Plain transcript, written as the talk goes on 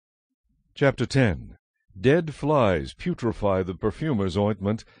Chapter 10. Dead flies putrefy the perfumer's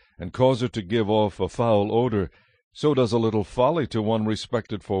ointment, and cause it to give off a foul odor. So does a little folly to one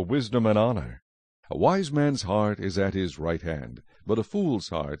respected for wisdom and honor. A wise man's heart is at his right hand, but a fool's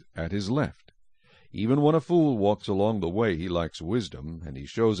heart at his left. Even when a fool walks along the way, he lacks wisdom, and he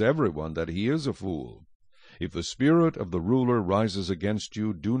shows everyone that he is a fool. If the spirit of the ruler rises against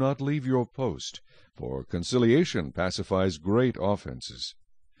you, do not leave your post, for conciliation pacifies great offenses.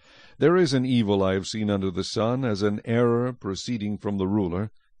 There is an evil I have seen under the sun, as an error proceeding from the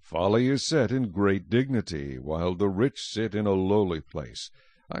ruler. Folly is set in great dignity, while the rich sit in a lowly place.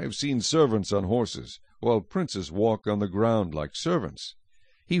 I have seen servants on horses, while princes walk on the ground like servants.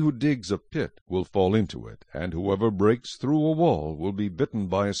 He who digs a pit will fall into it, and whoever breaks through a wall will be bitten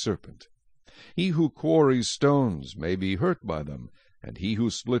by a serpent. He who quarries stones may be hurt by them, and he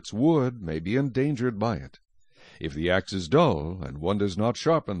who splits wood may be endangered by it. If the axe is dull, and one does not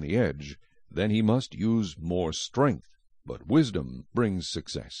sharpen the edge, then he must use more strength, but wisdom brings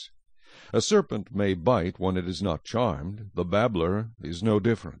success. A serpent may bite when it is not charmed. The babbler is no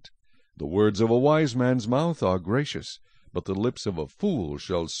different. The words of a wise man's mouth are gracious, but the lips of a fool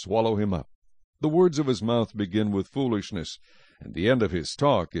shall swallow him up. The words of his mouth begin with foolishness, and the end of his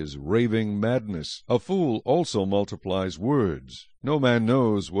talk is raving madness. A fool also multiplies words. No man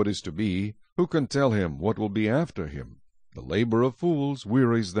knows what is to be. Who can tell him what will be after him? The labor of fools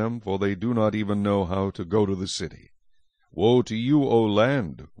wearies them, for they do not even know how to go to the city. Woe to you, O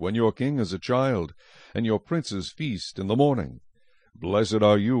land, when your king is a child, and your princes feast in the morning. Blessed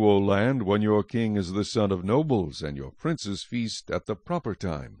are you, O land, when your king is the son of nobles, and your princes feast at the proper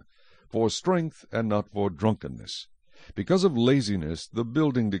time, for strength and not for drunkenness. Because of laziness the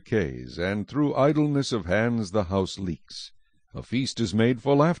building decays, and through idleness of hands the house leaks. A feast is made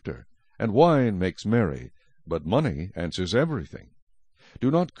for laughter, and wine makes merry, but money answers everything. Do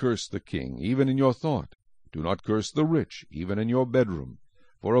not curse the king, even in your thought. Do not curse the rich, even in your bedroom.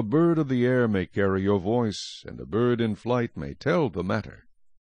 For a bird of the air may carry your voice, and a bird in flight may tell the matter.